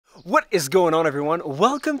What is going on, everyone?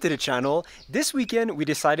 Welcome to the channel. This weekend we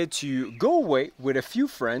decided to go away with a few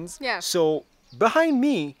friends. Yeah. So behind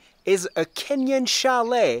me is a Kenyan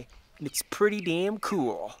chalet and it's pretty damn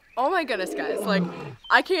cool. Oh my goodness, guys, like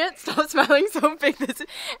I can't stop smiling so big this.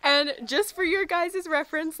 And just for your guys'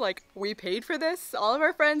 reference, like we paid for this, all of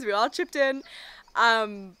our friends, we all chipped in.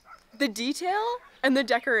 The detail and the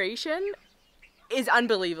decoration is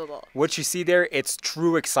unbelievable. What you see there, it's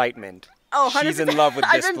true excitement. Oh, 100%. She's in love with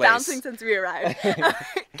this place. I've been bouncing since we arrived.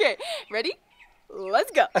 Okay, ready? Let's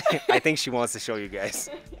go. I think she wants to show you guys.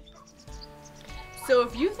 So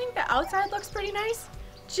if you think the outside looks pretty nice,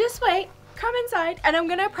 just wait, come inside. And I'm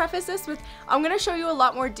gonna preface this with, I'm gonna show you a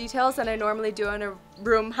lot more details than I normally do on a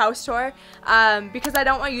room house tour, because I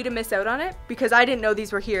don't want you to miss out on it, because I didn't know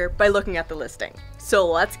these were here by looking at the listing. So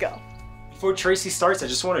let's go. Before Tracy starts, I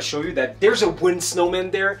just want to show you that there's a wind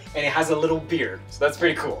snowman there and it has a little beard. So that's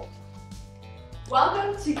pretty cool.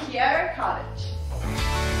 Welcome to Kiira Cottage.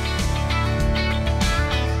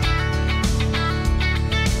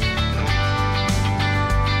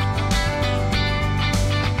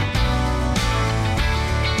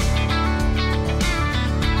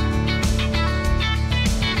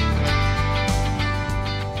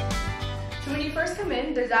 So when you first come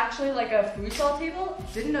in, there's actually like a food stall table.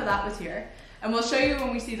 Didn't know that was here. And we'll show you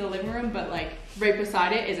when we see the living room, but like right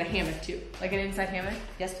beside it is a hammock too. Like an inside hammock.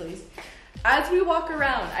 Yes, please. As we walk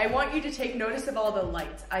around, I want you to take notice of all the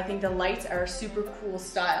lights. I think the lights are a super cool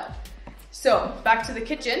style. So back to the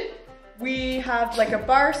kitchen. We have like a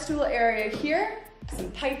bar stool area here, some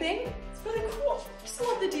piping. It's really cool. Just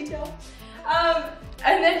love the detail.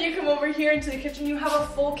 And then you come over here into the kitchen, you have a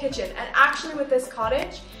full kitchen. And actually with this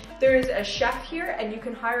cottage, there is a chef here and you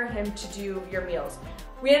can hire him to do your meals.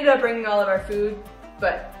 We ended up bringing all of our food,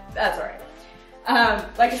 but that's all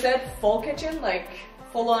right. Like I said, full kitchen, like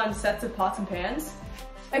full-on sets of pots and pans.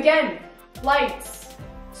 Again, lights.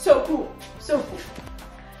 So cool, so cool.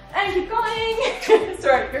 And keep going.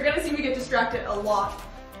 Sorry, you're gonna see me get distracted a lot.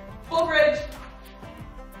 Full fridge.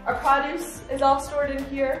 Our produce is all stored in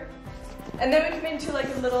here. And then we come into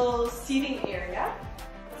like a little seating area.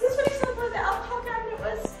 Is this what you said where the alcohol cabinet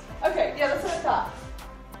was? Okay, yeah, that's what I thought.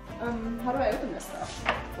 How do I open this though?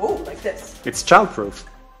 Oh, like this. It's childproof.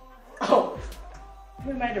 Oh,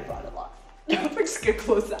 we might have brought a lot. We're just gonna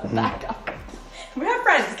close that back up. We have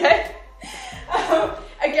friends, okay?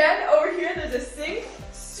 Again, over here there's a sink,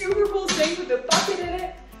 super cool sink with a bucket in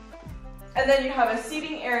it. And then you have a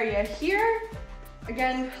seating area here.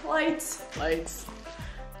 Again, lights.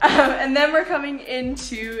 And then we're coming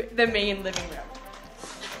into the main living room.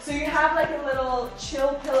 So you have like a little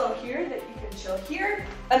chill pillow here that you can chill here.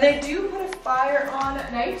 And they do put a fire on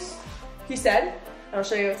at night, he said. I'll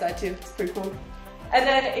show you outside too, it's pretty cool. And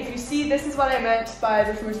then if you see, this is what I meant by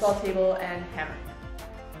the food stall table and hammock.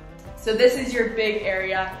 So this is your big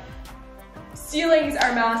area. Ceilings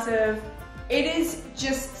are massive. It is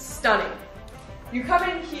just stunning. You come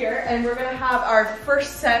in here and we're gonna have our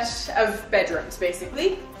first set of bedrooms,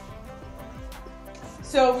 basically.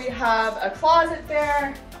 So we have a closet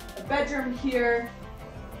there, a bedroom here.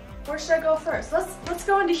 Where should I go first? Let's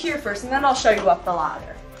go into here first and then I'll show you up the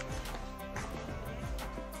ladder.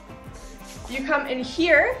 You come in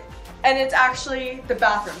here and it's actually the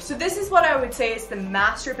bathroom. So this is what I would say is the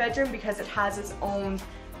master bedroom because it has its own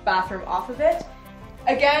bathroom off of it.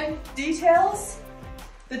 Again, details.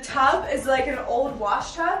 The tub is like an old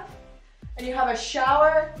wash tub and you have a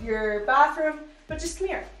shower, your bathroom, but just come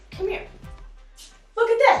here, come here. Look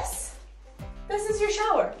at this. This is your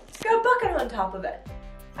shower. It's got a bucket on top of it.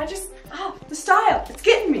 The style, it's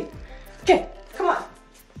getting me. Okay, come on.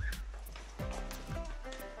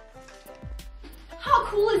 How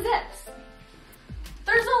cool is this?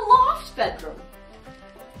 There's a loft bedroom.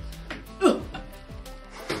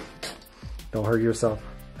 Don't hurt yourself.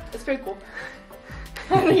 It's pretty cool.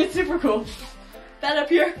 I think it's super cool. Bed up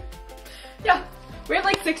here. Yeah, we have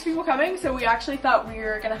like 6 people coming, so we actually thought we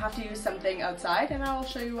were gonna have to use something outside, and I'll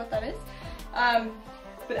show you what that is.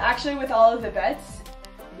 But actually with all of the beds,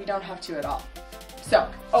 we don't have to at all. So,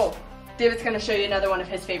 oh, David's gonna show you another one of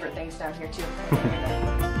his favorite things down here too.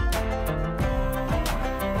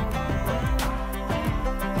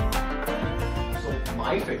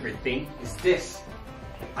 My favorite thing is this.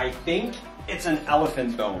 I think it's an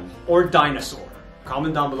elephant bone or dinosaur.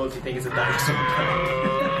 Comment down below if you think it's a dinosaur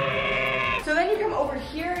bone. So then you come over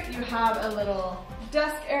here, you have a little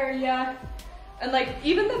desk area, and like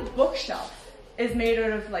even the bookshelf is made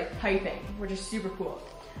out of like piping, which is super cool.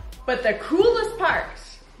 But the coolest part,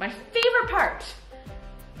 my favorite part,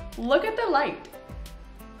 look at the light.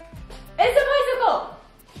 It's a bicycle!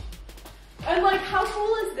 And like how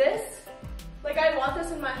cool is this? Like I want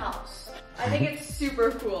this in my house. I think it's super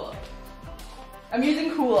cool. I'm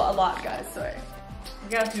using cool a lot, guys, sorry. I'm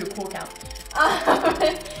gonna have to do a cool count.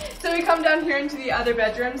 So we come down here into the other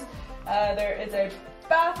bedrooms. There is a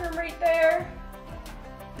bathroom right there.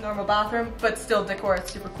 Normal bathroom, but still decor,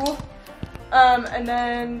 it's super cool. And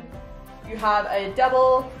then you have a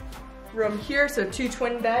double room here, so 2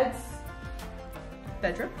 twin beds.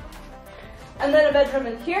 Bedroom. And then a bedroom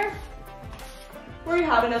in here, where you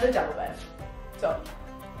have another double bed. So,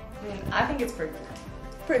 I think it's pretty cool.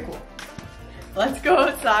 Pretty cool. Let's go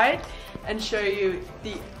outside and show you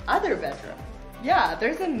the other bedroom. Yeah,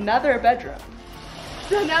 there's another bedroom.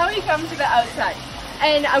 So now we come to the outside.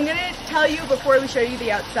 And I'm gonna tell you before we show you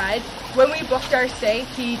the outside, when we booked our stay,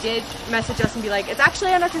 he did message us and be like, it's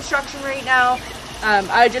actually under construction right now.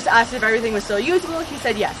 I just asked if everything was still usable. He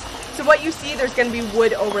said yes. So what you see, there's gonna be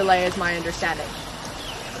wood overlay is my understanding.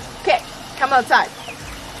 Okay, come outside.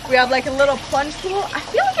 We have like a little plunge pool. I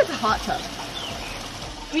feel like it's a hot tub.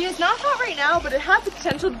 I mean, it's not hot right now, but it has the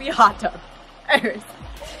potential to be a hot tub. Anyways,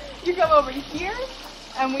 you come over here,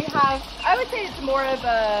 and we have, I would say it's more of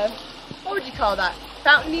a, what would you call that?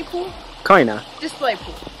 Fountainy pool? Kinda. Display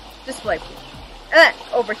pool. Display pool. And then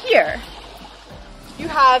over here, you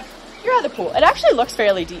have your other pool. It actually looks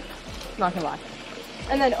fairly deep, not gonna lie.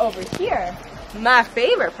 And then over here, my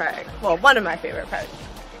favorite part, well, one of my favorite parts,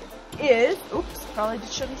 is, oops, probably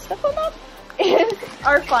just shouldn't step on that, is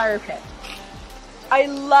our fire pit. I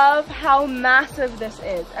love how massive this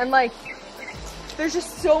is. And like, there's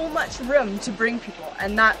just so much room to bring people,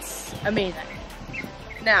 and that's amazing.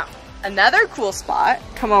 Now, another cool spot,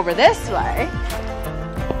 come over this way.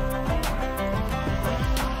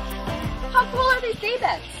 How cool are these day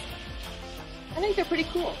beds? I think they're pretty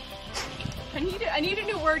cool. I need a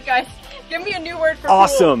new word, guys. Give me a new word for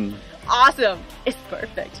awesome. Cool. Awesome. It's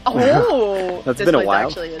perfect. Oh, that's been a while.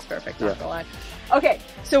 This actually is perfect, not gonna lie. Okay,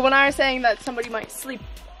 so when I was saying that somebody might sleep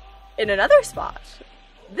in another spot,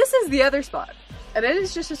 this is the other spot, and it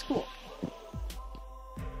is just as cool.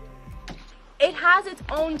 It has its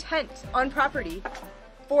own tent on property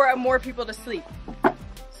for more people to sleep.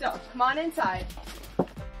 So, come on inside.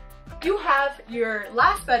 You have your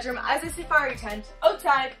last bedroom as a safari tent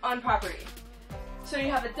outside on property. So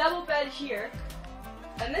you have a double bed here,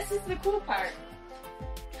 and this is the cool part.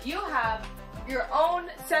 You have your own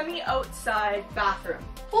semi-outside bathroom,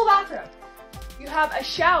 full bathroom. You have a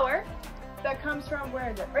shower that comes from,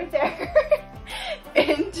 where is it? Right there,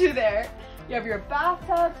 into there. You have your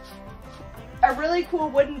bathtub, a really cool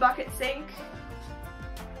wooden bucket sink.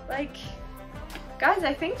 Like, guys,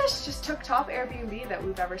 I think this just took top Airbnb that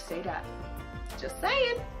we've ever stayed at. Just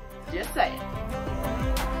saying. Just saying.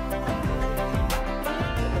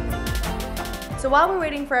 So while we're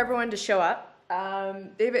waiting for everyone to show up,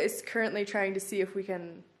 David is currently trying to see if we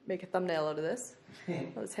can make a thumbnail out of this.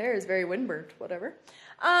 Well, his hair is very windburned, whatever.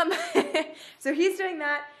 So he's doing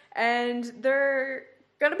that, and they're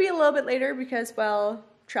gonna be a little bit later because, well,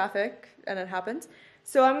 traffic, and it happens.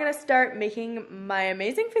 So I'm gonna start making my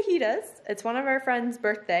amazing fajitas. It's one of our friend's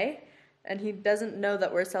birthday, and he doesn't know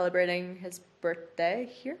that we're celebrating his birthday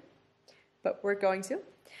here, but we're going to.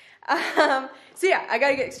 So yeah, I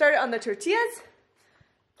gotta get started on the tortillas,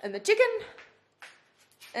 and the chicken,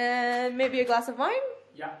 and maybe a glass of wine.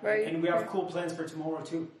 Yeah, right? And we have cool plans for tomorrow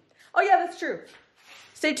too. Oh yeah, that's true.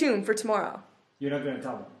 Stay tuned for tomorrow. You're not gonna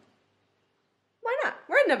tell them? Why not?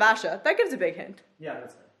 We're in Naivasha. That gives a big hint. Yeah,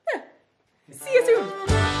 that's fair. Yeah. See you soon.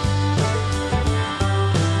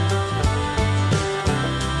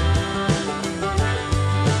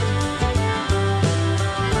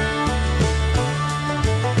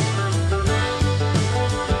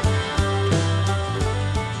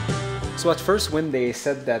 So at first when they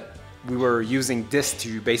said that we were using this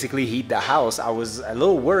to basically heat the house, I was a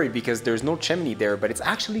little worried because there's no chimney there, but it's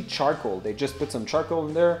actually charcoal. They just put some charcoal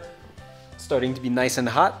in there, starting to be nice and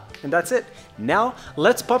hot, and that's it. Now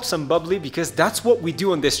let's pop some bubbly because that's what we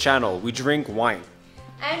do on this channel. We drink wine.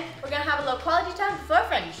 And we're gonna have a little quality time before our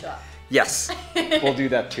friends show up. Yes, we'll do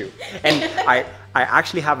that too. And I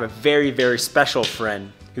actually have a very, very special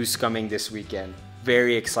friend who's coming this weekend.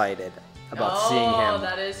 Very excited about seeing him. Oh,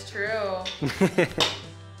 that is true.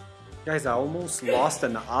 Guys, I almost lost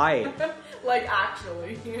an eye. Like,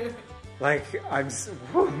 actually. Like,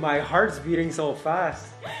 my heart's beating so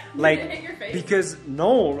fast. Like, did it hit your face? Because,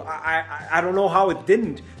 no, I don't know how it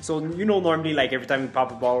didn't. So, you know, normally, like, every time we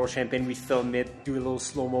pop a bottle of champagne, we film it, do a little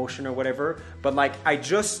slow motion or whatever. But, like, I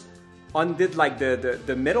just undid, like,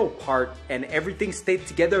 the middle part, and everything stayed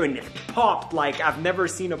together, and it popped. Like, I've never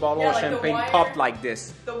seen a bottle of champagne pop like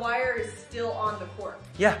this. The wire is still on the cork.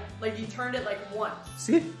 Yeah. Like, you turned it, like, once.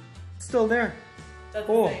 See? It's still there. That's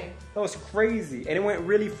Oh, insane. that was crazy. And it went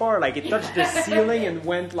really far. Like it touched the ceiling and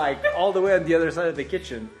went like all the way on the other side of the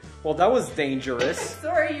kitchen. Well, that was dangerous.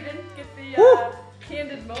 Sorry you didn't get the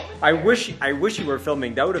candid moment. I wish you were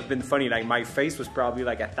filming. That would have been funny. Like my face was probably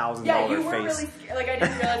like $1,000 Yeah, you were face. really scared. Like I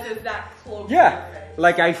didn't realize it was that close. Yeah, to your face.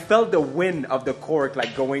 like I felt the wind of the cork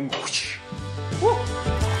like going whoosh. Woo.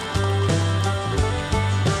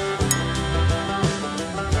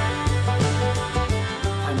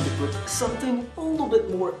 Time to put something a little bit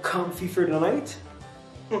more comfy for tonight.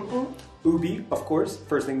 Ubi, of course,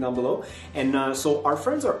 first thing down below. And so our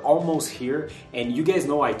friends are almost here, and you guys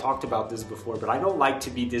know I talked about this before, but I don't like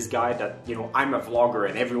to be this guy that, you know, I'm a vlogger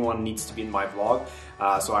and everyone needs to be in my vlog.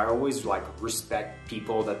 So I always like respect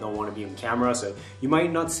people that don't want to be on camera. So you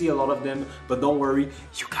might not see a lot of them, but don't worry,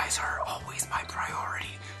 you guys are always my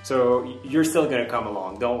priority. So you're still gonna come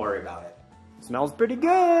along, don't worry about it. Smells pretty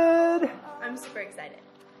good. I'm super excited.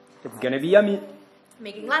 It's gonna be yummy.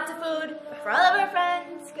 Making lots of food for all of our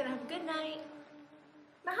friends. Gonna have a good night.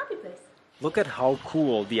 My happy place. Look at how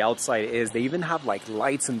cool the outside is. They even have like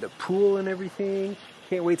lights in the pool and everything.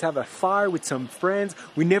 Can't wait to have a fire with some friends.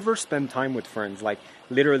 We never spend time with friends, like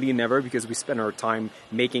literally never, because we spend our time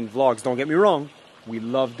making vlogs. Don't get me wrong. We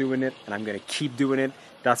love doing it and I'm gonna keep doing it.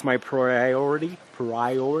 That's my priority.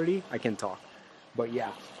 I can talk. But yeah,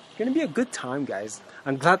 it's gonna be a good time, guys.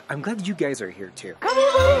 I'm glad you guys are here too. Come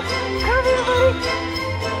here, buddy. Come here, buddy.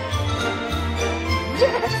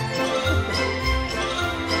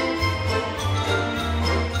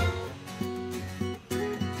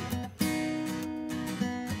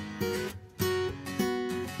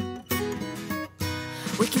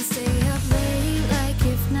 We can stay up late like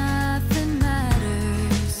if nothing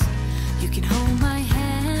matters. You can hold my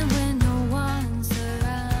hand when no one's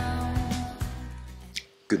around.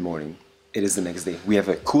 Good morning. It is the next day. We have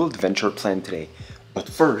a cool adventure planned today. But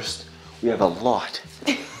first, we have a lot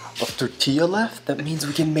of tortilla left. That means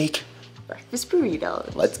we can make Breakfast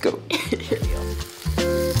burritos. Let's go. Here we go.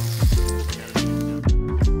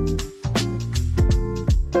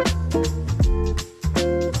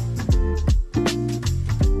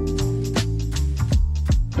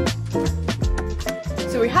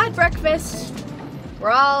 So we had breakfast.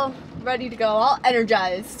 We're all ready to go, all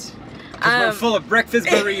energized. We're full of breakfast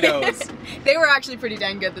burritos. They were actually pretty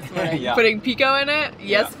dang good this morning. Yeah. Putting pico in it?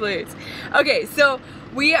 Yes, Yeah. please. Okay, so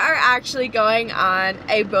we are actually going on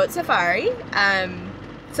a boat safari.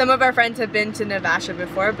 Some of our friends have been to Naivasha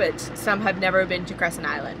before, but some have never been to Crescent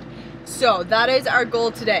Island. So that is our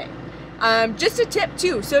goal today. Just a tip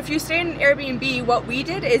too, so if you stay in an Airbnb, what we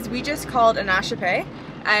did is we just called Anashape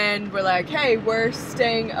and we're like, hey, we're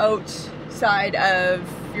staying outside of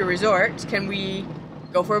your resort. Can we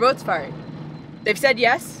go for a boat safari? They've said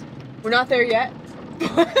yes. We're not there yet.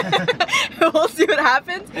 We'll see what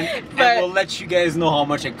happens. And but we'll let you guys know how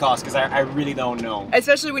much it costs, because I really don't know.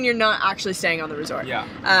 especially when you're not actually staying on the resort. Yeah.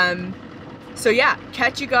 So yeah,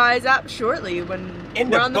 catch you guys up shortly when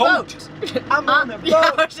we're on the boat. I'm on the boat.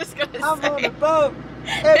 Yeah, I was just gonna say. I'm on the boat.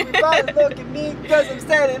 Everybody look at me because I'm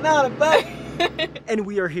standing on a boat. And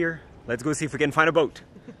we are here. Let's go see if we can find a boat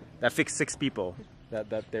that fits 6 people. There's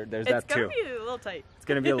that too. It's gonna be a little tight. It's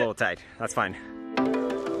gonna be a little tight. That's fine.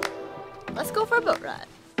 Let's go for a boat ride.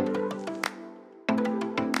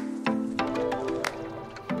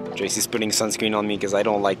 Tracy's putting sunscreen on me because I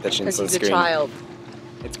don't like touching Because sunscreen. he's a child.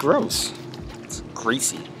 It's gross. It's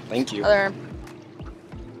greasy. Thank you. Other.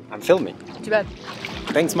 I'm filming. Too bad.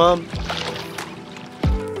 Thanks, Mom.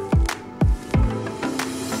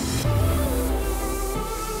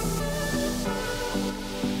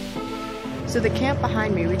 So the camp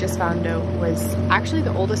behind me, we just found out, was actually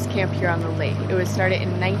the oldest camp here on the lake. It was started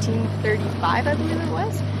in 1935, I believe it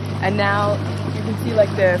was. And now you can see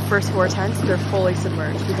like the first 4 tents, they're fully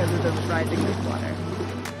submerged because of the rising lake water.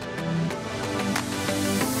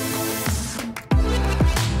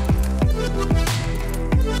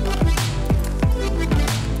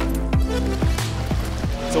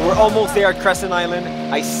 So we're almost there at Crescent Island.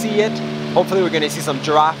 I see it. Hopefully we're gonna see some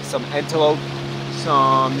giraffe, some antelope,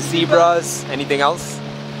 some zebras. Anything else?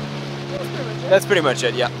 That's pretty much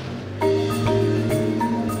it, yeah.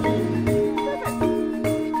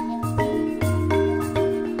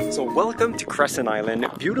 So welcome to Crescent Island,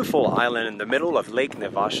 beautiful island in the middle of Lake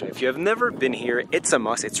Naivasha. If you have never been here, it's a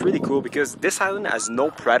must. It's really cool because this island has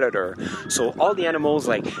no predator. So all the animals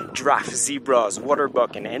like giraffe, zebras, water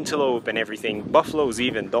buck and antelope and everything, buffaloes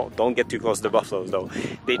even, don't get too close to the buffaloes though.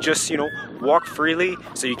 They just, you know, walk freely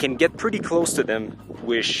so you can get pretty close to them,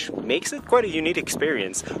 which makes it quite a unique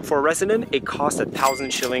experience. For a resident, it costs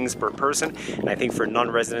 1,000 shillings per person, and I think for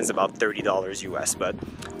non-residents about $30 US, but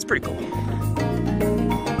it's pretty cool.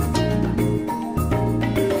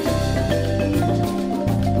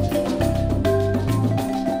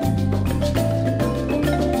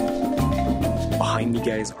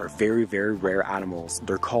 guys, are very, very rare animals.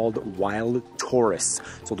 They're called wild tourists.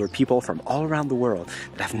 So they're people from all around the world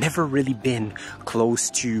that have never really been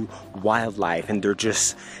close to wildlife, and they're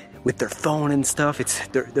just with their phone and stuff.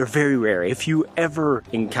 They're very rare. If you ever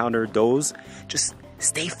encounter those, just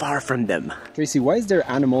stay far from them. Tracy, why is there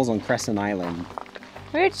animals on Crescent Island?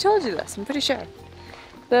 I already told you this, I'm pretty sure.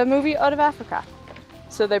 The movie Out of Africa.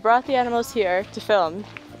 So they brought the animals here to film,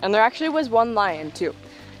 and there actually was one lion too.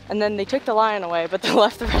 And then they took the lion away, but they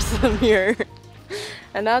left the rest of them here.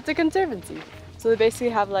 And now it's a conservancy. So they basically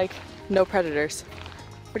have like no predators,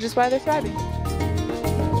 which is why they're thriving.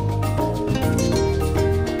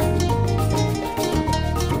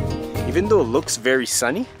 Even though it looks very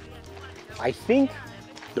sunny, I think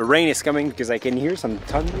the rain is coming because I can hear some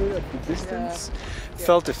thunder at the distance. Yeah.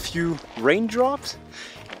 Felt a few raindrops,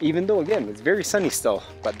 even though again it's very sunny still.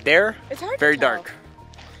 But there, it's very dark.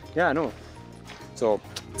 Yeah, I know. So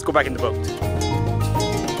let's go back in the boat.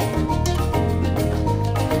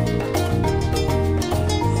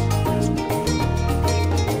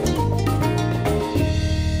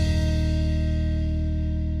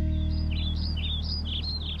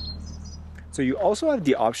 So you also have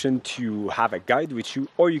the option to have a guide with you,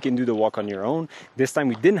 or you can do the walk on your own. This time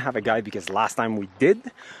we didn't have a guide because last time we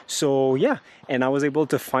did. So yeah, and I was able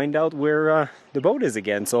to find out where the boat is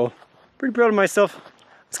again. So pretty proud of myself. I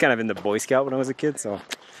was kind of in the Boy Scout when I was a kid, so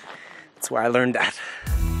that's where I learned that.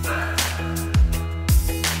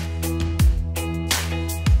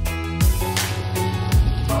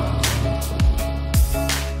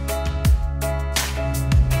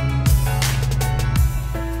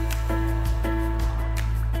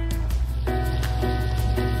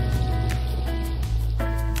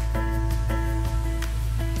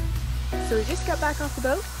 So we just got back off the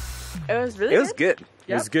boat. It was really good. It was good. Yep.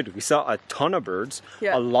 It was good. We saw a ton of birds,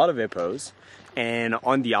 yeah. A lot of hippos, and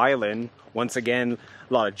on the island, once again,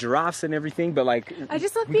 a lot of giraffes and everything, but like, I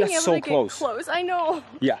just love being able to get close. I know.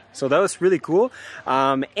 Yeah, so that was really cool.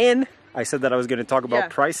 And I said that I was going to talk about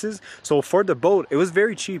prices. So for the boat, it was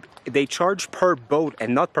very cheap. They charge per boat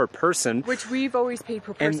and not per person. Which we've always paid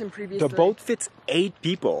per person previously. The boat fits 8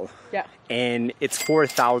 people. Yeah. And it's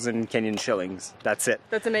 4,000 Kenyan shillings. That's it.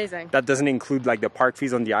 That's amazing. That doesn't include like the park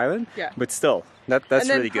fees on the island. Yeah. But still, that's really good.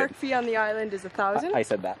 And then park fee on the island is 1,000? I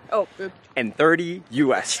said that. Oh, good. And 30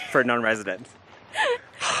 US for non-residents.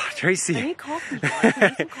 Tracy. I need coffee. I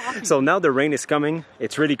need some coffee. So now the rain is coming.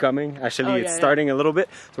 It's really coming. Actually, it's starting a little bit.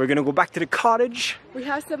 So we're gonna go back to the cottage. We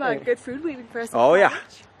have some good food waiting for us. Oh yeah,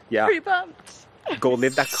 yeah. Pretty pumped. Go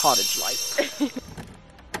live that cottage life.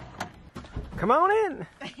 Come on in.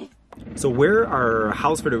 So where our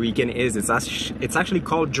house for the weekend is, it's actually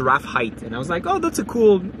called Giraffe Height, and I was like, oh, that's a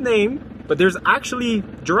cool name. But there's actually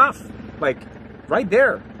giraffe, like right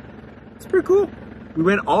there. It's pretty cool. We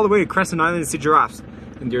went all the way to Crescent Island to see giraffes,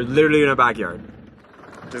 and they're literally in a backyard.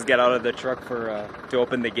 Just get out of the truck for to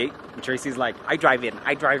open the gate. And Tracy's like, I drive in,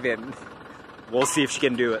 I drive in. We'll see if she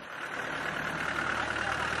can do it.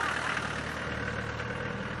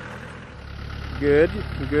 Good,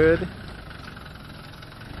 good.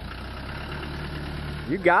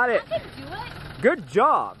 You got it. I can do it. Good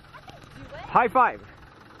job. High five.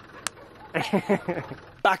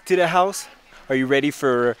 Back to the house. Are you ready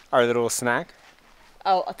for our little snack?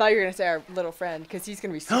 Oh, I thought you were going to say our little friend, because he's going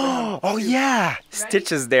to be super hungry. Oh yeah!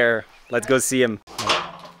 Stitch is there. Let's go see him.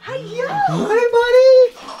 Hiya! Hi,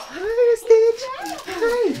 buddy! Hi, Stitch!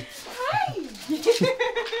 Hi!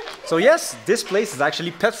 So yes, this place is actually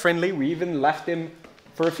pet friendly. We even left him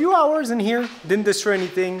for a few hours in here. Didn't destroy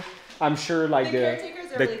anything. I'm sure like the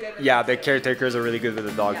caretakers are really good with the caretakers are really good with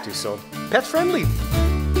the dog too. So pet friendly.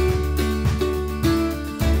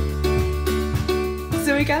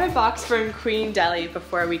 So we got a box from Queen Deli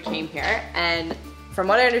before we came here, and from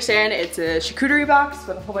what I understand, it's a charcuterie box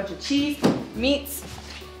with a whole bunch of cheese, meats.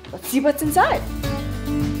 Let's see what's inside.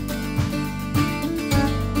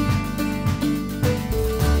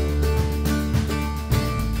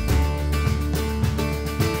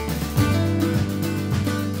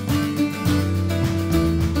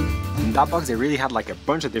 In that box, they really had like a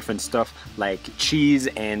bunch of different stuff, like cheese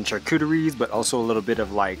and charcuteries, but also a little bit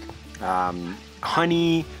of like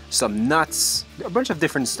honey, some nuts, a bunch of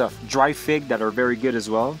different stuff. Dry fig that are very good as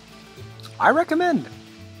well. I recommend,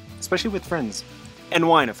 especially with friends. And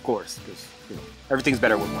wine, of course, because you know, everything's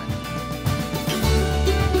better with wine.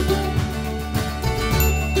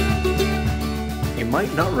 It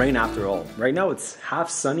might not rain after all. Right now it's half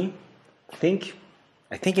sunny. I think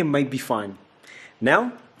it might be fine.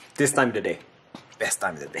 Now, this time of the day, best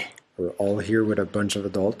time of the day. We're all here with a bunch of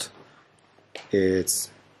adults. It's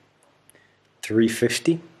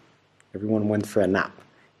 3:50. Everyone went for a nap,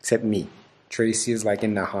 except me. Tracy is like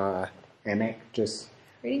in the hammock, just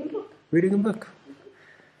Reading a book. reading a book.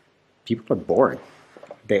 People are boring.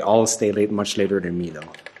 They all stay late, much later than me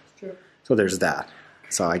though. True. So there's that.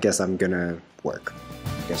 So I guess I'm gonna work.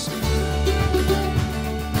 I guess.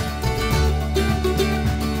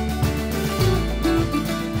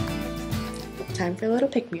 Time for a little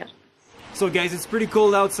pick-me-up. So guys, it's pretty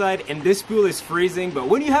cold outside and this pool is freezing, but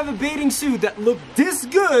when you have a bathing suit that look this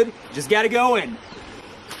good, you just gotta go in.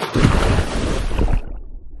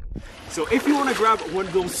 So if you want to grab one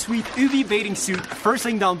of those sweet Ubi bathing suits, first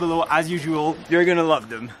link down below as usual, you're gonna love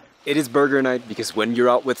them. It is burger night because when you're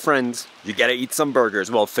out with friends, you gotta eat some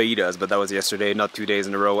burgers. Well, Faye does, but that was yesterday, not 2 days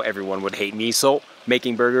in a row. Everyone would hate me, so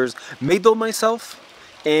making burgers. Made them myself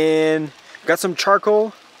and got some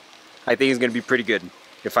charcoal. I think it's gonna be pretty good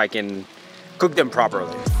if I can cook them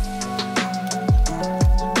properly.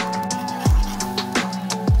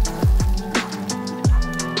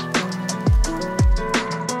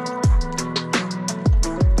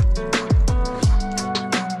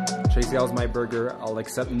 Tracy, how's my burger? I'll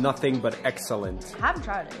accept nothing but excellent. I haven't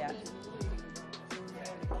tried it yet.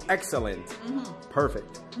 Excellent.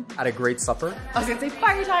 Perfect. Had a great supper. I was gonna say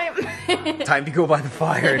fire time. Time to go by the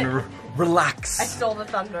fire and relax. I stole the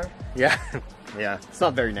thunder. Yeah, yeah, it's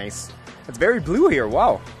not very nice. It's very blue here,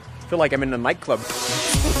 wow. I feel like I'm in a nightclub.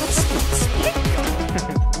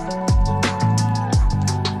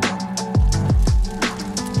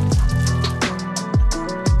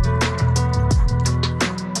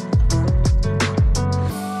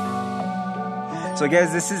 So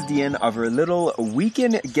guys, this is the end of our little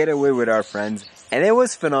weekend getaway with our friends, and it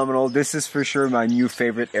was phenomenal. This is for sure my new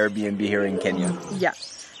favorite Airbnb here in Kenya. Yeah.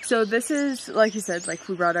 So this is, like you said, like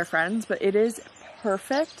we brought our friends, but it is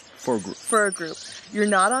perfect For a group. for a group. You're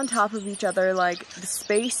not on top of each other. Like the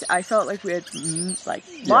space, I felt like we had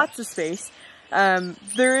lots of space.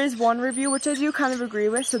 There is one review which I do kind of agree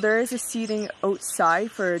with. So there is a seating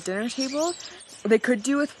outside for a dinner table. They could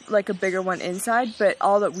do with like a bigger one inside, but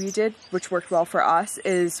all that we did, which worked well for us,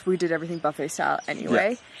 is we did everything buffet style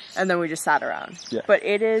anyway, and then we just sat around. Yeah. But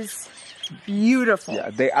it is beautiful. Yeah,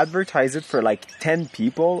 they advertise it for like 10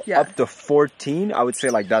 people, up to 14. I would say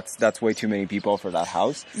like that's way too many people for that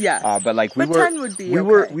house. Yeah. But like we 10 would be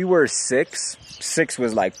we were 6. 6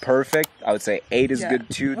 was like perfect. I would say 8 is good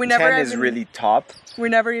too. 10 is really top. We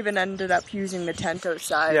never even ended up using the tent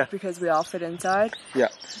outside because we all fit inside. Yeah.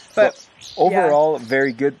 But overall,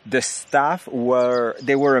 very good. The staff were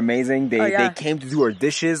amazing. They came to do our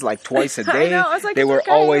dishes like twice a day. I know. I was like, they were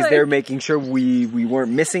always there making sure we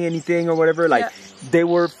weren't missing anything or whatever. Like they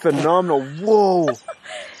were phenomenal. Whoa.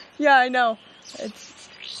 Yeah, I know. It's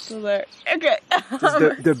still there. Okay.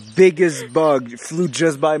 The biggest bug flew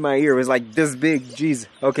just by my ear. It was like this big. Jeez.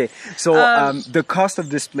 Okay. So the cost of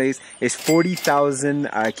this place is 40,000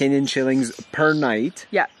 Kenyan shillings per night.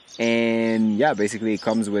 Yeah. And yeah, basically it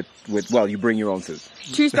comes with well, you bring your own food.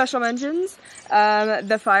 2 special mentions.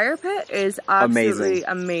 The fire pit is absolutely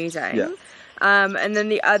amazing. Yeah. And then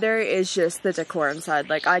the other is just the decor inside.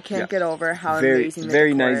 Like I can't get over how amazing the decor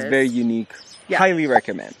very nice, very unique. Yeah. Highly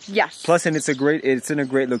recommend. Yes. Plus, and it's in a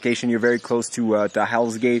great location. You're very close to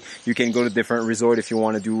Hell's Gate. You can go to different resort if you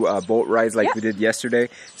want to do boat rides like we did yesterday.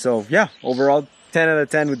 So yeah, overall 10 out of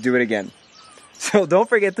 10 would do it again. So don't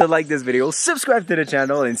forget to like this video, subscribe to the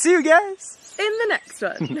channel, and see you guys in the next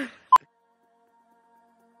one.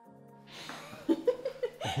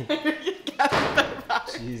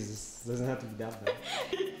 Jesus, doesn't have to be that bad.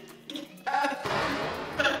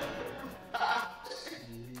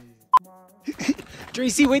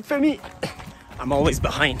 Tracy, wait for me. I'm always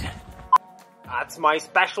behind. That's my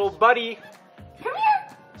special buddy. Come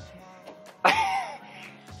here.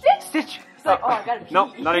 Stitch. It's like, oh, I gotta pee.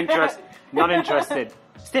 No, not interested. Not interested.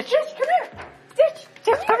 Stitch. Stitch, come here. Stitch,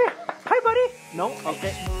 come here. Hi, buddy. No?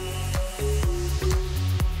 Okay.